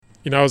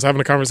I was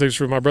having a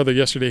conversation with my brother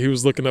yesterday. He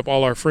was looking up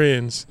all our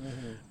friends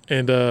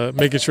and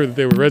making sure that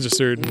they were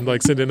registered and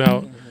like sending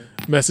out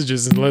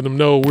messages and letting them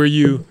know where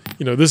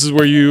this is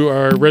where you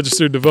are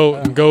registered to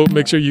vote and go,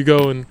 make sure you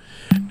go and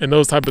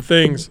those type of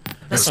things.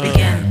 Let's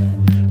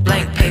begin.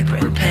 Blank paper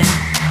and pen.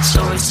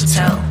 Stories to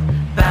tell.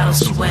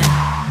 Battles to win.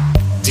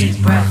 Deep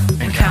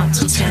breath and count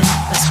to 10.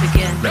 Let's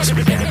begin. Let's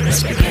begin.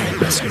 Let's begin.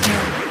 Let's begin.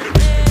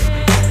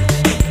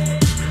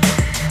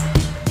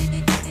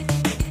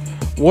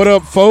 What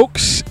up,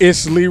 folks?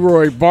 It's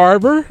Leroy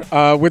Barber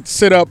with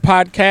Sit Up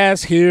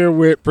Podcast here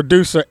with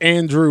producer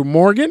Andrew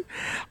Morgan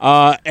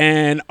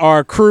and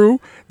our crew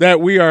that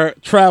we are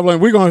traveling.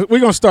 We're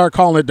gonna start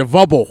calling it the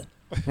Vubble,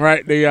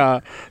 right?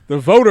 The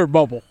voter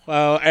bubble,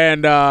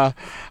 and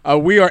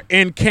we are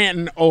in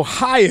Canton,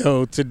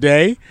 Ohio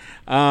today,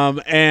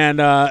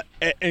 and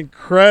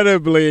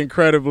incredibly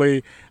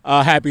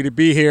happy to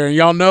be here. And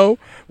y'all know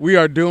we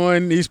are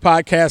doing these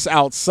podcasts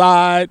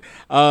outside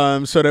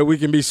so that we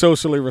can be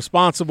socially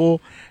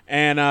responsible.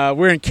 And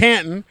we're in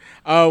Canton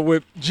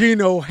with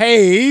Gino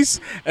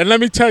Hayes. And let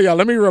me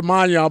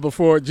remind y'all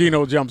before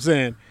Gino jumps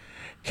in,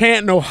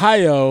 Canton,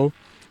 Ohio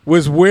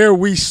was where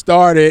we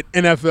started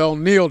NFL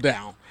Kneel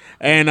Down.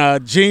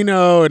 And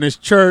Gino and his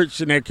church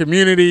and their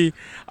community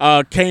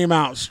came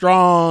out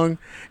strong.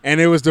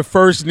 And it was the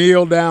first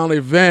Kneel Down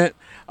event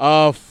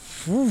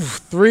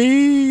 3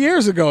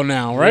 years ago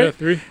now, right?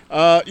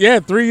 Yeah,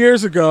 3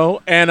 years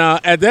ago. And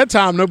at that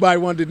time, nobody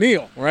wanted to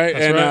kneel, right?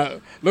 That's and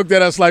right. Looked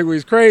at us like we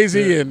was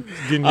crazy. And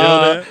getting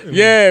yelled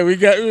at.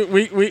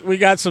 we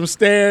got some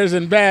stares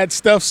and bad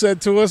stuff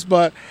said to us.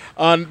 But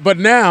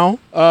now,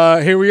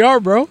 here we are,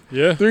 bro.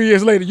 Yeah. 3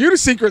 years later. You're the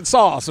secret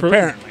sauce,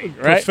 apparently,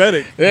 right?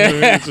 Prophetic.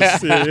 Yeah.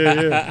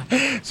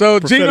 So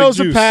Prophetic Gino's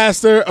the juice.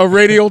 pastor of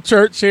Radial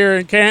Church here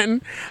in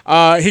Canton.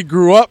 He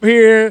grew up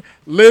here,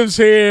 lives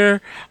here.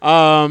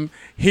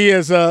 He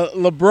is a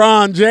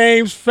LeBron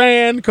James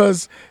fan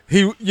because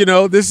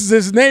this is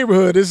his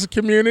neighborhood, this is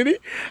community.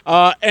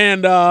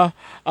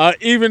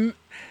 Even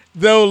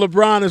though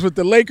LeBron is with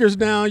the Lakers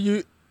now,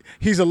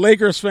 he's a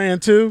Lakers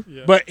fan too.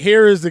 Yeah. But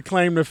here is the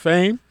claim to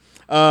fame.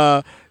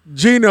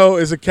 Gino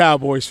is a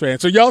Cowboys fan.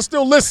 So y'all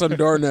still listen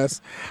during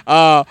this.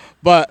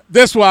 But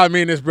that's why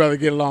me and this brother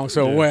get along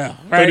so well.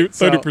 Right?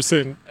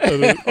 30% of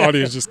the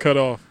audience just cut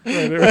off.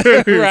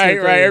 Right.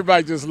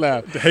 Everybody just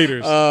left. The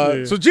haters.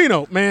 So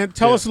Gino, man,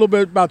 tell us a little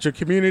bit about your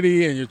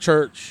community and your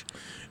church.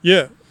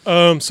 Yeah.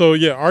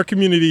 Our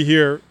community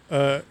here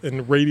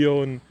in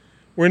Radial, and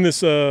we're in this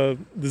the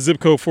zip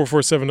code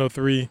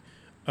 44703.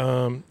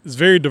 It's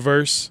very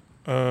diverse.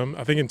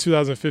 I think in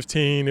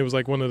 2015 it was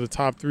like one of the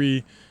top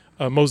 3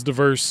 most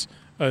diverse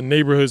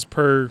neighborhoods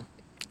per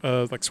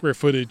square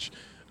footage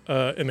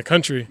in the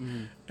country.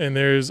 Mm-hmm. And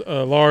there's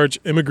a large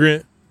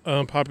immigrant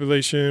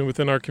population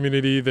within our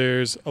community.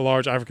 There's a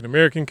large African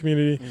American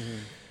community.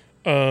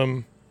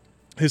 Mm-hmm.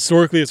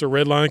 Historically, it's a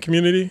red line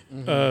community.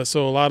 Mm-hmm.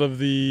 So a lot of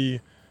the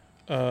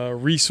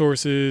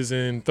resources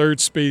and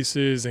third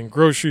spaces and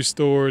grocery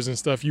stores and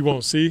stuff you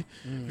won't see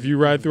if you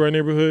ride through our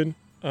neighborhood.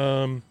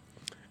 So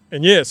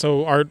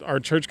our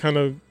church kind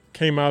of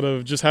came out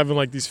of just having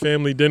like these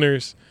family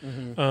dinners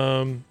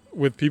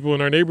with people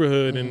in our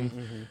neighborhood,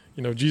 and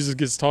Jesus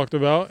gets talked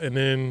about, and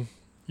then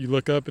you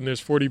look up and there's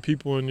 40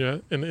 people in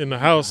the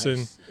house,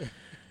 and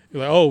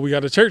you're like, oh, we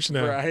got a church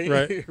now,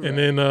 right? And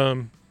then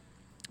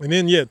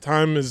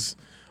time has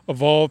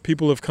evolved.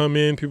 People have come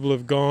in, people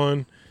have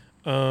gone.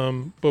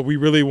 But we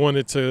really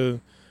wanted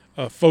to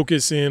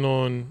focus in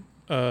on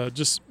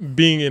just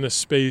being in a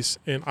space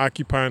and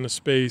occupying a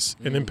space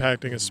and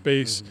impacting a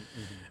space.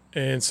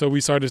 And so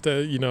we started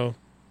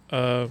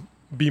to,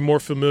 be more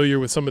familiar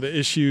with some of the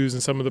issues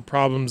and some of the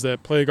problems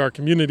that plague our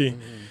community.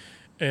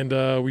 And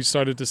we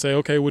started to say,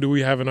 okay, what do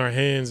we have in our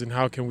hands, and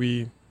how can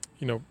we,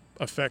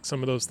 affect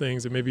some of those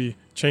things and maybe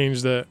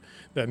change that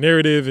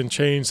narrative and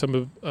change some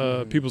of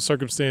people's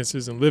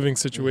circumstances and living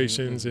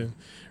situations and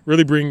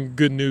really bring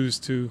good news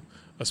to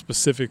a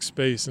specific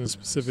space and a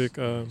specific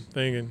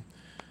thing. And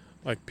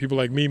like people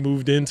like me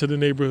moved into the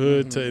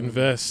neighborhood to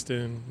invest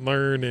and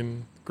learn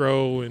and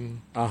grow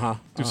and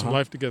do some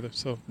life together.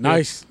 So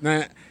nice.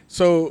 Now,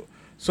 so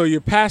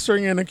you're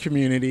pastoring in a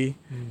community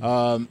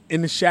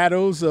in the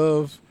shadows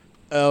of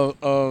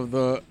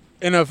the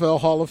NFL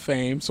Hall of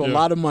Fame. So a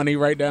lot of money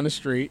right down the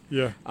street.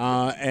 Yeah.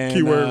 And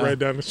keyword right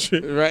down the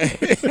street. Right.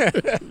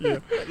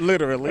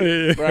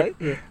 Literally. Right.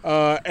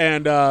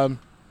 Yeah.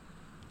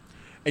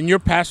 And you're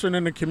pastoring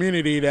in a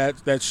community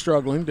that's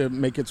struggling to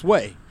make its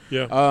way.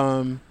 Yeah.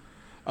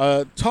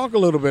 Talk a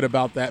little bit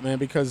about that, man,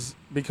 because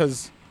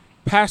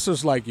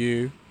pastors like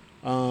you,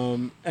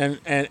 and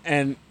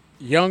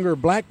younger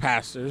black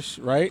pastors,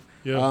 right?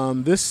 Yeah.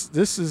 This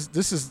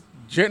is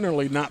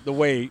generally not the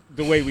way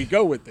we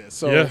go with this.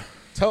 So yeah.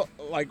 Tell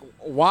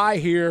why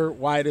here,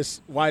 why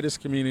this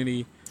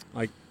community,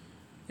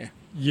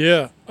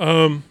 Yeah.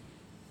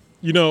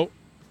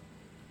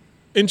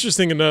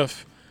 Interesting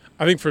enough,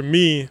 I think for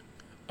me,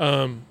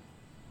 for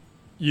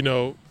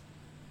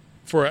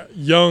a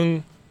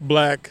young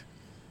black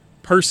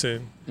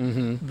person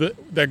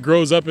that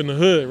grows up in the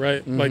hood,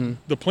 right? Like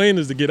the plan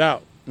is to get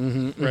out,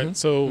 right?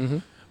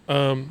 So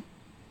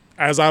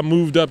as I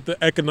moved up the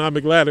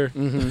economic ladder,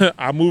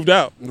 I moved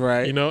out,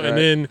 Right. you know, right. and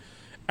then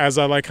as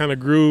I like kind of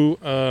grew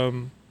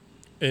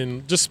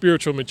in just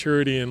spiritual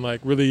maturity and like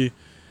really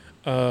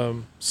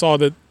saw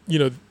that, you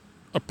know,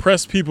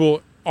 oppressed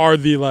people are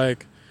the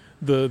like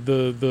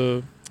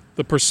the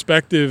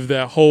perspective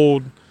that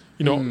hold,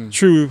 you know,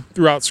 true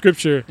throughout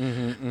Scripture,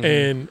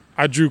 and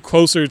I drew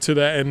closer to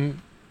that. And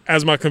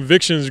as my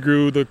convictions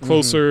grew, the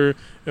closer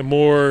and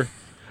more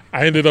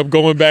I ended up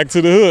going back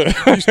to the hood.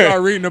 You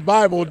start reading the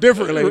Bible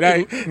differently.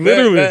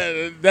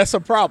 Literally. That's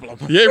a problem.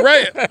 Yeah,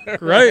 right.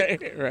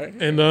 right.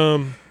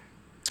 And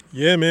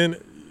yeah, man,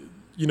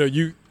 you know,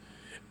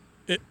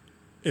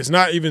 it's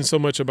not even so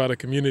much about a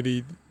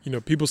community. You know,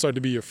 people start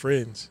to be your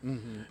friends,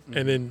 and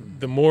then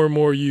the more and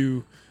more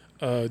you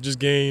just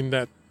gain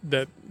that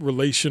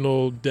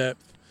relational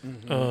depth,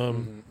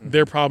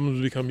 their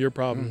problems become your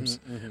problems,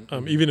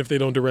 even if they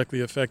don't directly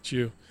affect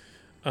you.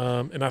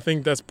 And I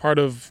think that's part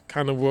of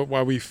kind of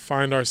why we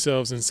find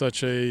ourselves in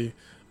such a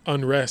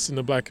unrest in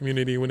the Black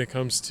community when it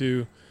comes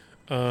to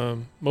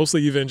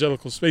mostly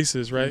evangelical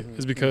spaces, right?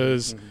 Is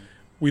because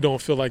we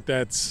don't feel like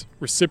that's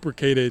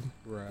reciprocated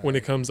when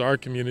it comes to our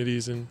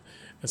communities and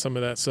some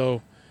of that.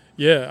 So,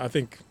 yeah, I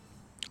think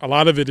a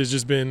lot of it has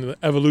just been the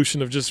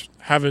evolution of just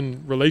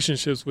having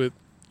relationships with,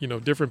 you know,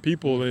 different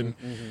people and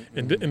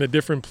in a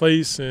different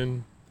place,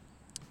 and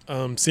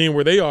seeing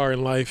where they are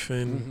in life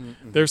and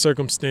their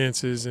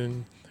circumstances,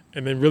 and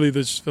then really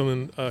just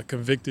feeling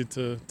convicted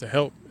to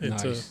help and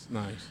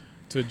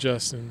to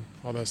adjust and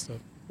all that stuff.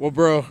 Well,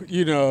 bro,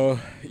 you know,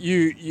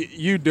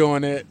 you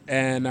doing it,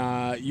 and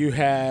you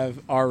have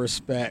our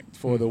respect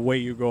for the way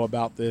you go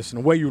about this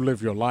and the way you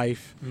live your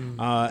life,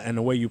 and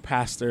the way you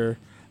pastor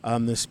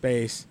this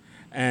space.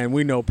 And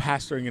we know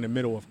pastoring in the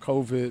middle of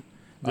COVID,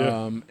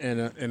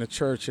 in a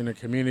church, in a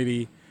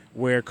community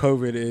where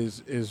COVID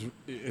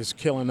is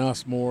killing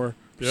us more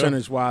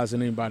percentage-wise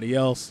than anybody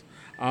else.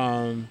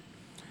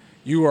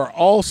 You are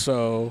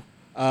also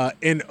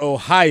in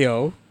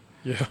Ohio,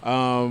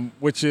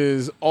 which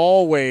is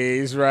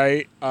always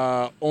right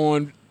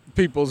on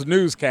people's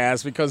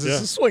newscasts because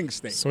it's a swing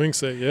state. Swing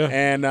state, yeah.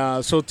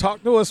 And so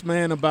talk to us,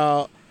 man,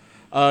 about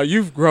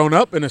you've grown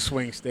up in a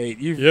swing state.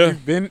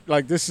 You've been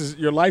like, this is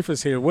your life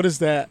is here. What is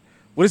that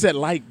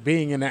like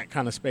being in that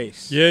kind of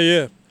space?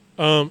 Yeah.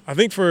 I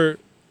think for,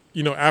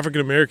 you know,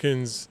 African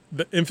Americans,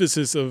 the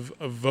emphasis of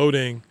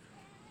voting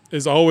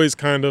is always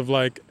kind of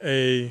like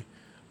a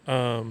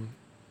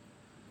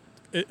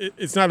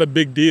it's not a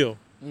big deal.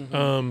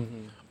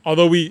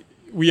 Although we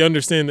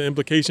understand the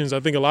implications, I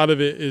think a lot of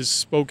it is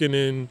spoken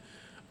in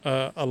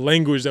a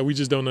language that we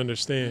just don't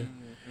understand.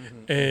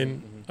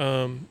 And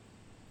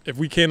if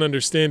we can't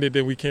understand it,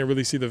 then we can't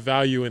really see the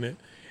value in it.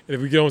 And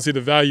if we don't see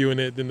the value in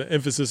it, then the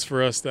emphasis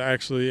for us to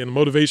actually, and the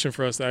motivation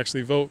for us to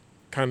actually vote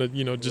kind of,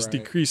 you know, just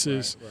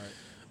decreases.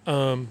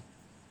 And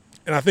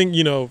I think,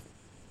 you know,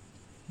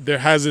 there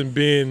hasn't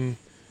been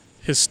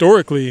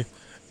historically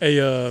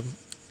a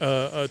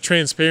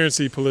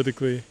transparency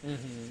politically,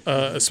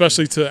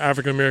 especially to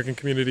African American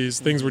communities.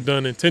 Things were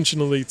done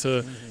intentionally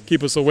to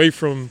keep us away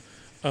from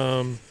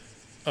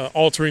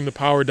altering the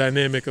power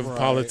dynamic of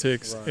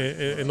politics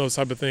and those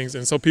type of things.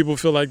 And so people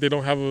feel like they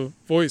don't have a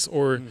voice,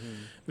 or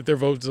that their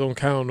votes don't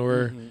count,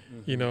 or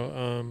you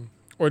know,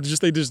 or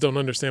just they just don't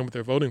understand what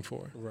they're voting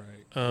for.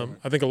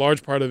 I think a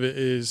large part of it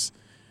is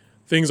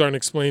things aren't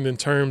explained in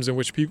terms in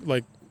which people,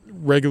 like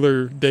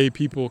regular day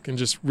people, can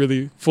just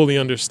really fully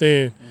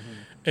understand.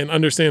 And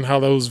understand how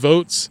those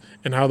votes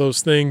and how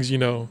those things, you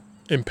know,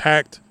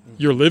 impact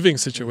your living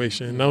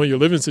situation. Not only your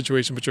living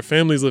situation, but your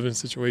family's living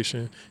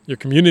situation, your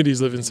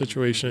community's living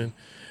situation,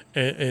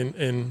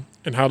 and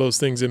how those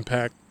things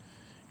impact,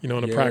 you know,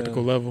 on a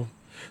practical level.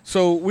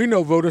 So we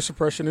know voter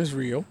suppression is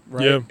real,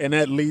 right? Yeah. And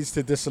that leads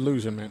to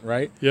disillusionment,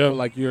 right? Yeah.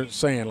 Like you're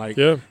saying, like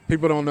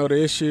people don't know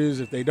the issues.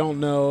 If they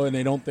don't know and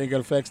they don't think it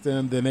affects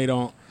them, then they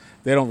don't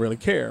really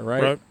care,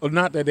 right? Well,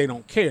 not that they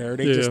don't care,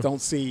 they just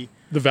don't see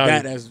the value.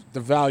 That as the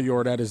value,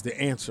 or that is the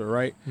answer,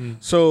 right?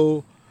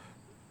 So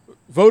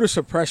voter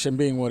suppression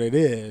being what it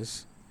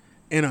is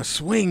in a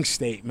swing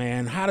state,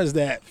 man, how does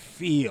that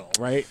feel,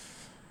 right?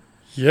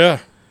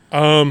 Yeah.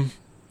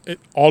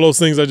 All those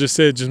things I just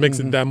said just makes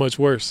it that much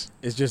worse.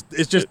 It's just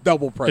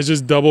double pressure. It's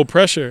just double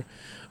pressure.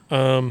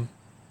 And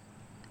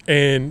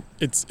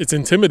it's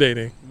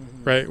intimidating,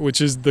 right?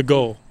 Which is the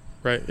goal,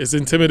 right? It's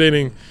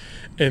intimidating,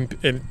 and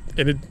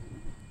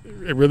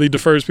it really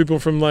defers people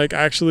from like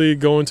actually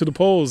going to the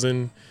polls.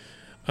 And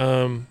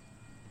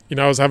you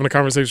know, I was having a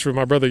conversation with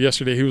my brother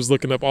yesterday. He was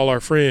looking up all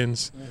our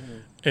friends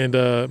and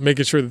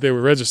making sure that they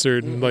were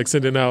registered, and like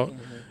sending out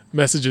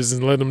messages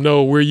and letting them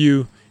know where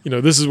you know,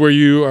 this is where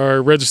you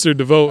are registered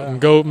to vote, and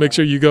go make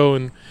sure you go,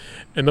 and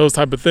those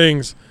type of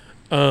things.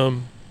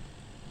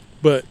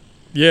 But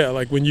yeah,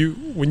 like when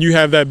you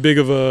have that big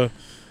of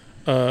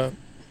a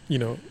you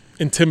know,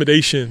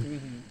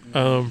 intimidation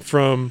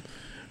from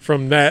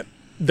that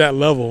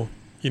level,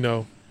 you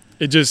know,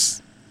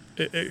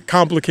 it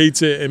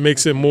complicates it and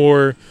makes it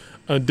more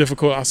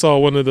difficult. I saw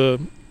one of the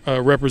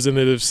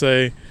representatives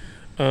say,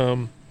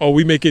 "Oh,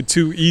 we make it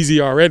too easy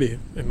already,"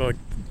 and like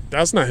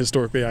that's not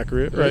historically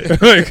accurate, right?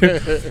 Like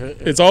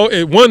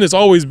it's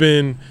always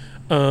been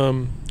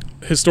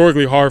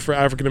historically hard for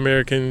African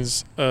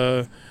Americans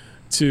to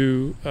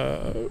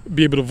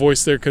be able to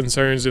voice their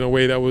concerns in a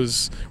way that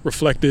was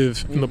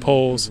reflective in the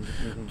polls.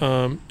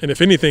 And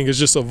if anything, it's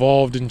just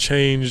evolved and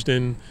changed,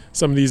 and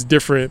some of these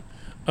different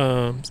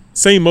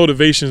same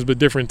motivations but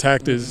different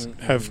tactics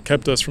have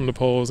kept us from the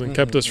polls and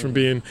kept us from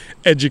being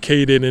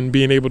educated and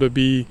being able to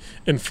be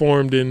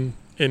informed in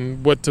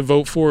what to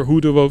vote for,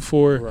 who to vote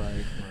for,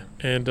 Right.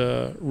 and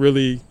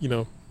really,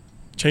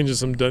 changing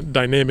some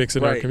dynamics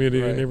in our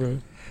community and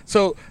neighborhood.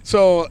 So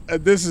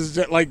this is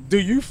just like, do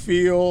you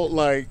feel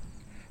like,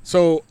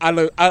 so I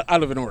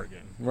live in Oregon,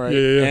 right?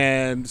 Yeah.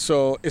 And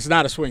so it's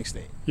not a swing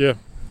state. Yeah.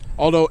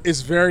 Although it's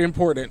very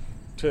important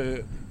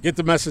to get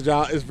the message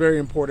out. It's very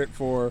important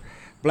for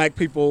Black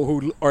people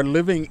who are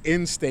living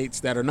in states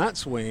that are not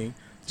swing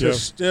to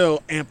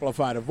still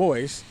amplify the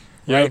voice,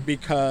 right? Yeah.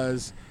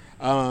 Because,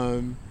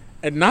 and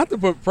not to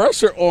put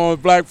pressure on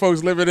Black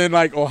folks living in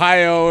like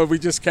Ohio, and we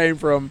just came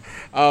from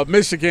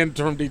Michigan,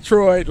 from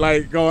Detroit,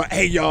 like going,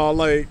 hey y'all,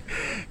 like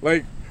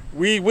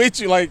we with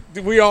you, like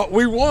we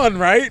won,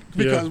 right?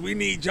 Because we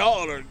need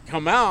y'all to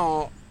come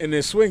out in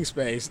this swing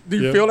space. Do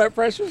you feel that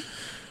pressure?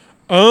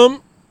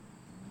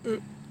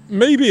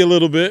 Maybe a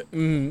little bit.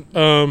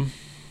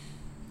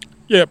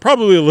 Yeah,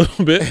 probably a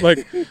little bit.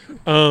 Like,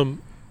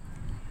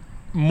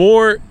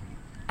 more,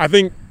 I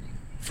think,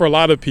 for a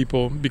lot of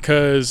people,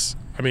 because,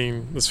 I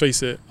mean, let's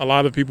face it, a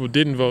lot of people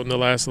didn't vote in the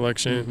last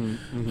election.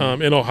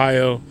 In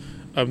Ohio,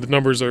 the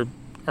numbers are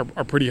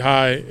pretty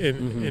high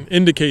in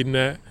indicating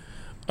that.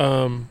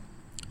 I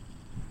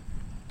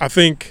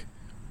think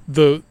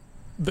the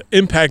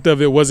impact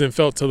of it wasn't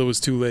felt till it was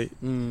too late.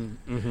 And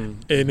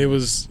it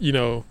was,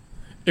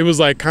 it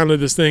was like kind of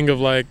this thing of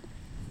like,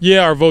 yeah,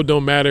 our vote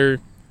don't matter.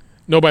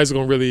 Nobody's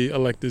going to really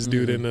elect this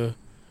dude into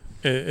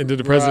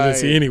the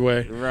presidency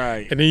anyway.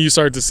 Right. And then you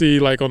start to see,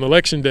 like, on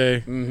election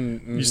day,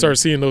 you start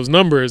seeing those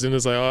numbers, and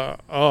it's like,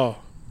 Right.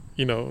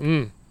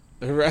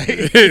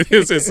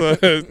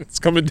 It's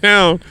coming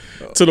down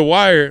to the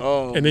wire.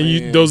 Oh, and then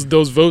man.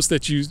 Those votes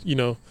that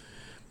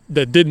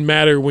that didn't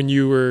matter when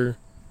you were,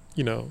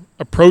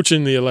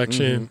 approaching the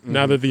election,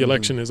 now that the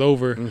election is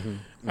over,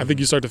 I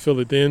think you start to feel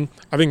it then.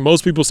 I think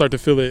most people start to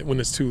feel it when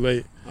it's too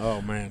late. Oh,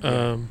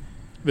 man.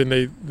 Than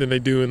they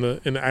do in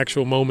the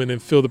actual moment,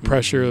 and feel the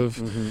pressure of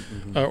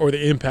or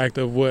the impact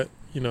of what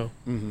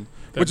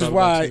which is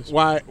why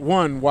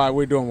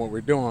we're doing what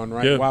we're doing,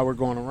 right? Yeah. Why we're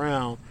going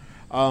around.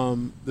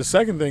 The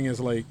second thing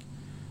is like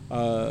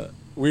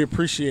we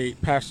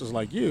appreciate pastors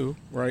like you,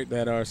 right,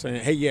 that are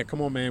saying, hey, yeah,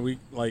 come on, man,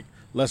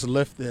 let's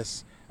lift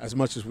this as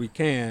much as we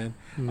can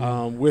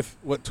with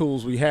what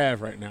tools we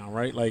have right now,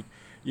 right? Like,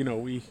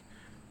 we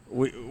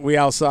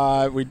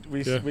outside, we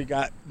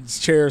got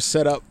chairs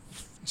set up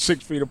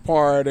 6 feet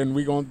apart, and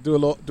we're gonna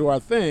do our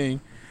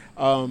thing,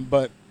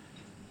 but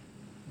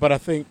I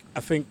think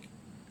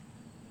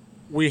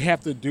we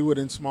have to do it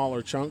in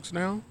smaller chunks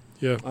now.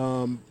 Yeah.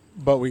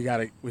 But we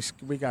gotta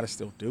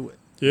still do it.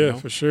 Yeah,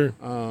 for sure.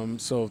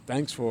 So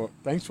thanks for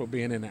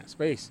being in that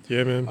space.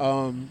 Yeah,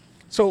 man.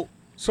 So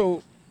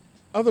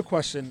other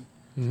question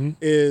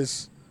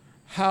is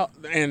how,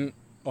 and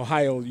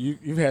Ohio,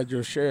 you've had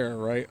your share,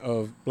 right,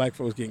 of Black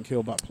folks getting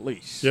killed by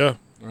police. Yeah.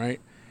 Right.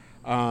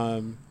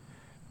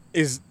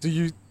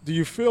 Do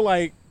you feel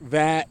like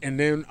that, and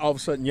then all of a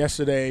sudden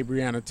yesterday,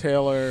 Breonna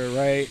Taylor,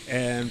 right?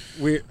 And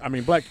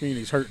Black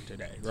community's hurting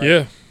today,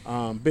 right?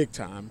 Yeah. Big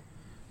time.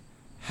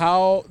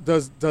 How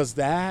does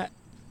that,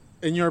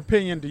 in your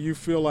opinion, do you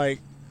feel like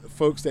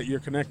folks that you're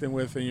connecting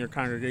with in your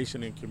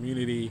congregation and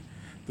community,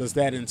 does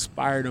that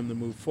inspire them to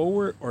move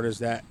forward, or does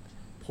that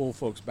pull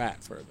folks back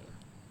further?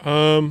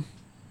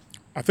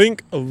 I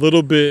think a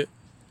little bit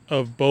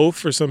of both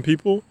for some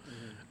people.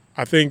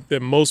 I think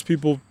that most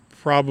people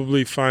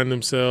probably find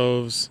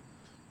themselves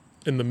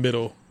in the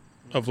middle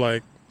of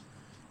like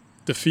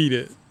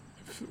defeated,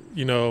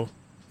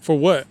 for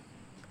what?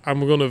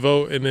 I'm going to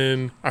vote, and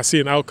then I see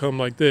an outcome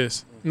like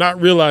this,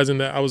 not realizing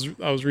that I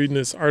was reading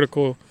this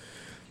article,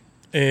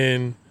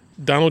 and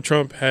Donald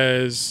Trump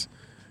has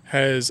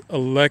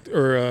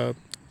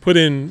put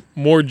in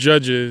more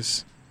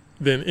judges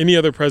than any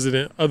other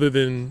president, other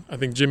than I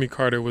think Jimmy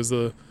Carter was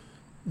the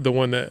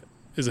one that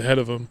is ahead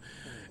of him.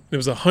 There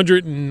was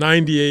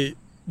 198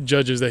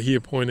 judges that he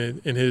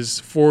appointed in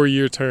his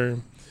 4-year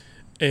term,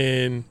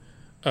 and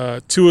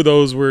 2 of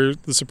those were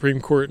the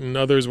Supreme Court, and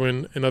others were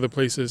in other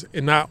places.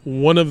 And not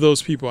one of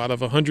those people out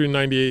of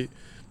 198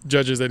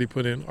 judges that he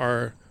put in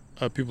are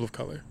people of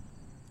color.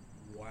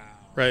 Wow.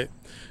 Right.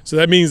 So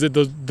that means that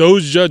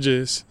those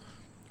judges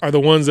are the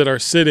ones that are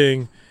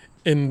sitting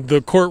in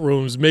the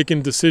courtrooms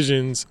making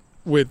decisions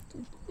with,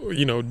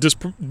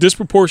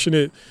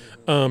 disproportionate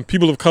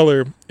people of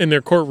color in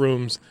their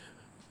courtrooms,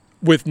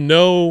 with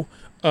no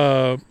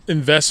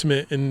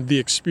investment in the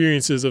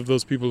experiences of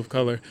those people of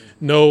color,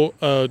 no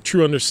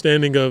true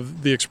understanding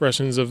of the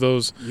expressions of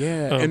those.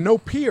 Yeah, and no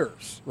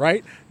peers,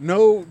 right?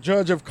 No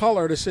judge of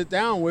color to sit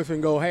down with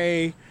and go,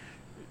 hey,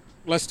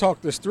 let's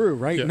talk this through,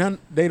 right? Yeah.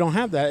 They don't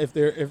have that if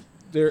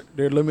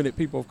they're limited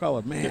people of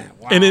color. Man,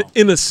 wow. And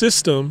in a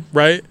system,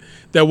 right,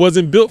 that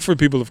wasn't built for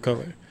people of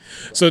color.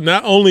 So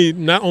not only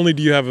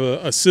do you have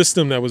a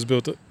system that was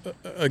built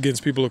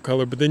against people of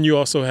color, but then you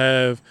also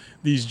have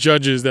these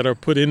judges that are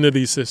put into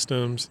these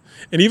systems.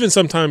 And even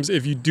sometimes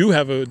if you do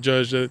have a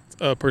judge that's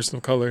a person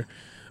of color,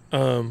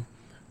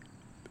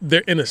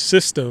 they're in a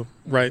system,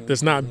 right,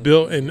 that's not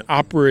built and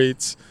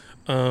operates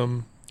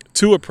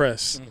to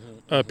oppress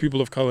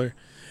people of color.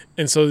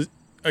 And so,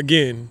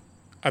 again,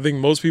 I think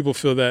most people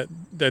feel that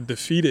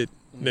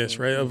defeatedness,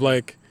 right, of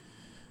like,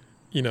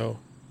 you know,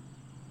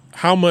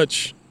 how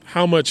much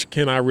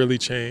can I really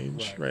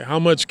change, right? How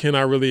much can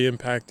I really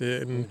impact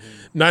it? And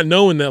not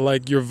knowing that,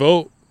 like, your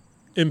vote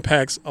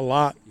impacts a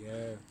lot.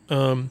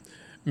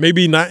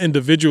 Maybe not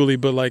individually,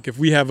 but, like, if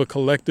we have a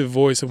collective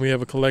voice and we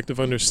have a collective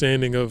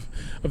understanding of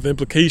the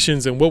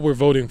implications and what we're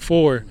voting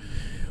for,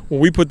 when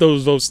we put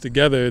those votes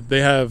together, they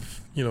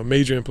have, you know,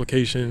 major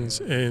implications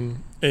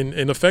and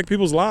affect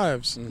people's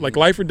lives, like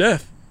life or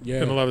death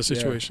in a lot of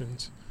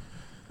situations.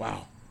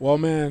 Wow. Well,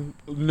 man,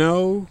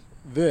 know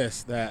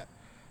this, that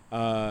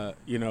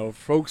you know,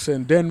 folks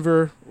in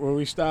Denver where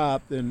we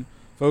stopped, and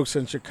folks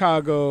in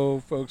Chicago,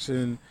 folks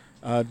in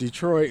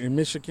Detroit and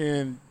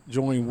Michigan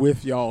join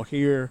with y'all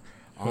here.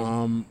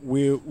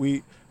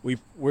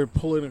 We're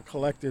pulling a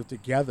collective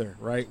together,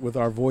 right, with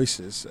our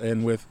voices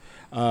and with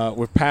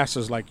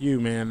pastors like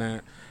you, man,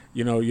 that,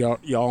 you know,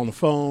 y'all on the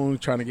phone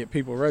trying to get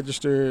people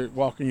registered,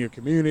 walking your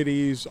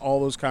communities, all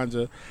those kinds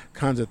of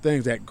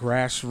things, that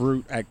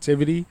grassroots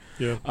activity.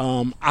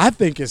 I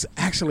think is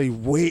actually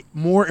way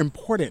more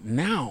important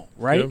now,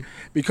 right?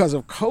 Because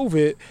of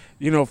COVID,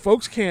 you know,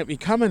 folks can't be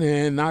coming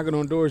in, knocking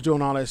on doors,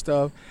 doing all that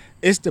stuff.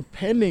 It's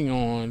depending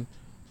on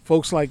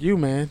folks like you,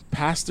 man,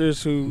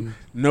 pastors who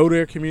know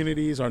their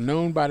communities, are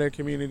known by their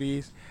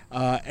communities,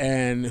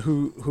 and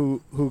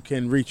who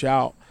can reach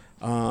out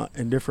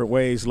in different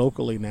ways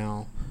locally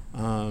now.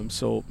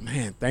 So,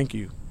 man, thank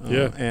you.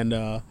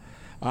 And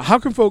how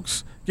can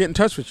folks get in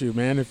touch with you,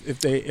 man, if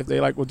they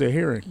like what they're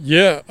hearing?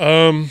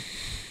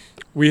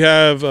 We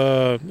have,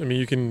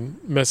 you can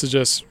message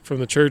us from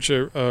the church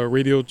at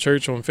Radio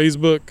Church on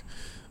Facebook.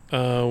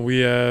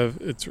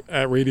 It's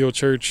at Radio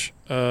Church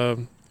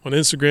on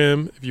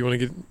Instagram. If you want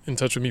to get in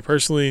touch with me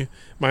personally,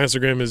 my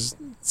Instagram is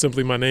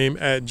simply my name,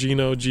 at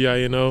Gino,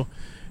 Gino,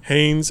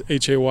 Haynes,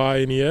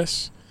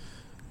 Haynes.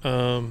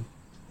 And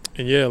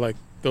yeah, like,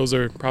 those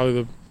are probably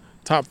the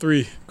top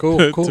three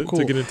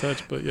to get in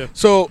touch. But yeah.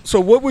 So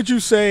what would you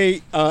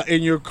say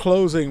in your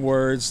closing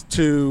words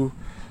to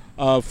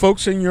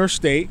folks in your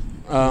state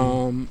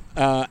and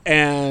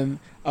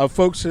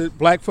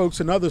black folks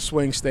in other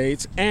swing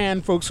states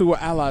and folks who are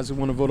allies and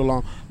want to vote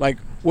along? Like,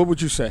 what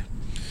would you say?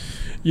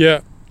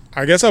 Yeah,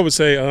 I guess I would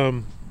say,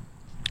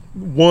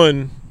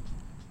 one,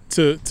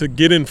 to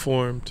get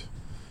informed.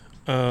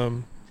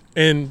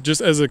 And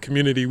just as a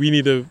community, we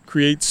need to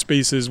create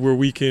spaces where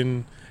we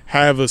can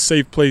have a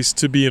safe place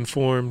to be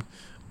informed,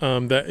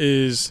 that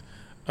is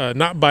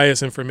not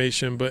biased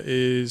information, but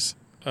is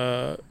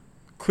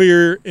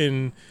clear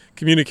in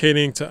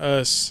communicating to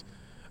us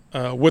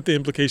what the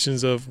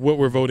implications of what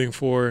we're voting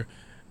for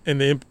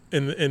and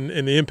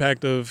the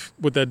impact of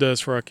what that does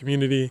for our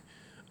community.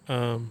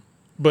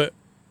 But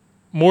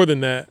more than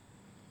that,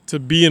 to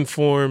be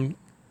informed,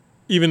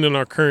 even in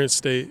our current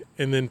state,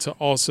 and then to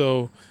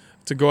also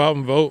to go out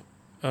and vote,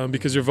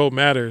 because your vote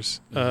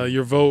matters.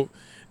 Your vote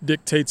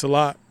dictates a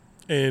lot,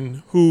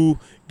 and who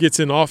gets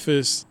in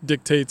office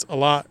dictates a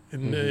lot,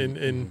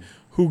 and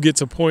who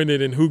gets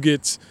appointed and who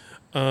gets,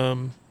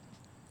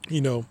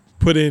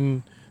 put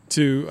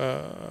into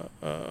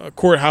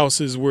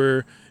courthouses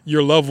where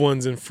your loved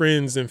ones and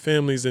friends and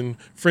families and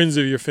friends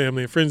of your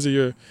family and friends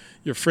of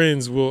your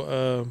friends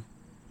will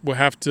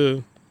have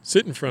to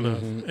sit in front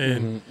of,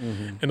 and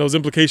those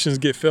implications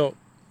get felt.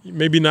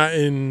 Maybe not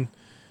in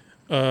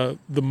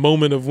the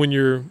moment of when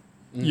you're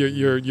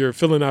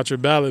filling out your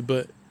ballot,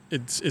 but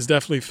it's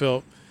definitely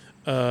felt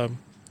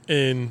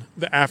in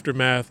the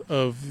aftermath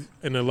of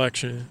an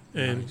election,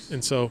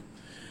 and so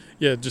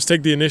yeah, just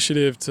take the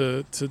initiative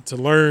to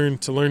learn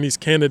these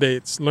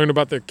candidates, learn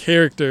about their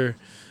character,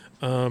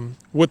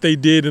 what they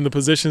did in the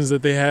positions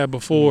that they had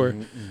before,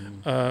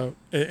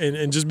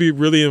 and just be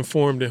really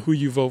informed in who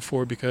you vote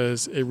for,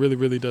 because it really,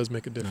 really does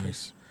make a difference.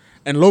 Nice.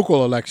 And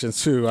local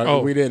elections too.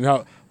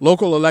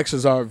 Local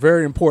elections are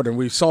very important.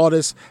 We saw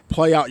this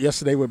play out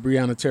yesterday with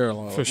Breonna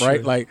Taylor, right?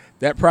 Sure. Like,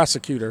 that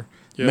prosecutor,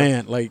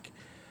 man, like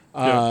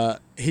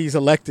he's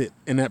elected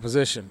in that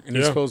position, and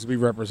he's supposed to be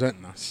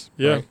representing us.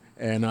 Yeah. Right?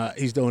 And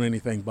he's doing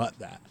anything but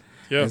that.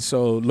 Yeah. And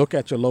so look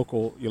at your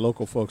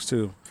local folks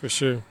too. For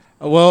sure.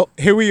 Well,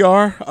 here we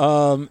are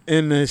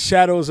in the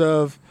shadows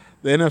of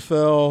the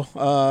NFL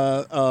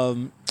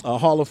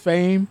Hall of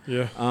Fame.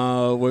 Yeah.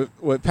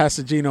 With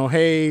Pastor Gino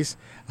Hayes,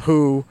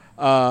 who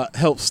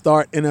help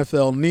start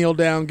NFL Kneel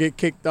Down get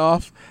kicked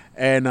off.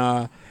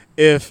 And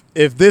if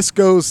this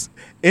goes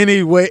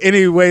any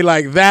way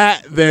like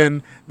that,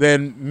 then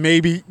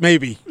maybe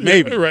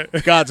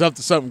right. God's up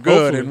to something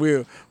good, Hopefully.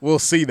 and we'll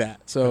see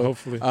that. So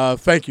Hopefully.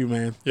 thank you,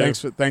 man. Yeah,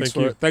 Thanks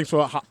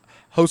for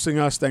hosting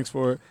us. Thanks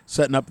for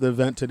setting up the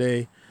event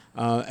today,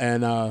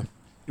 and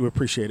we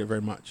appreciate it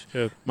very much.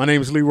 Yeah. My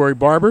name is Leroy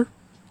Barber.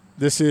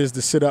 This is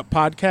the Sit Up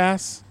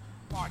Podcast.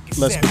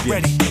 Let's begin.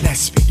 Ready.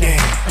 Let's begin.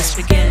 Let's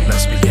begin.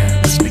 Let's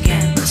begin. Let's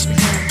begin. Let's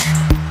begin.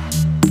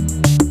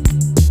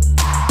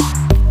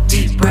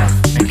 Deep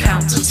breath and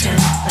count to 10.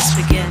 Let's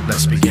begin.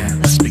 Let's begin.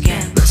 Let's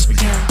begin. Let's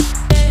begin.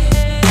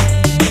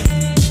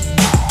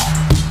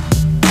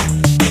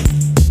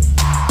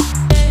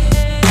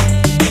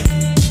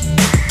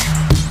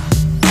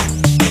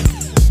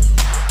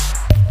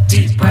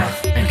 Deep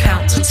breath and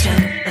count to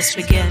 10. Let's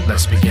begin.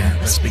 Let's begin.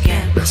 Let's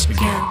begin. Let's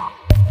begin.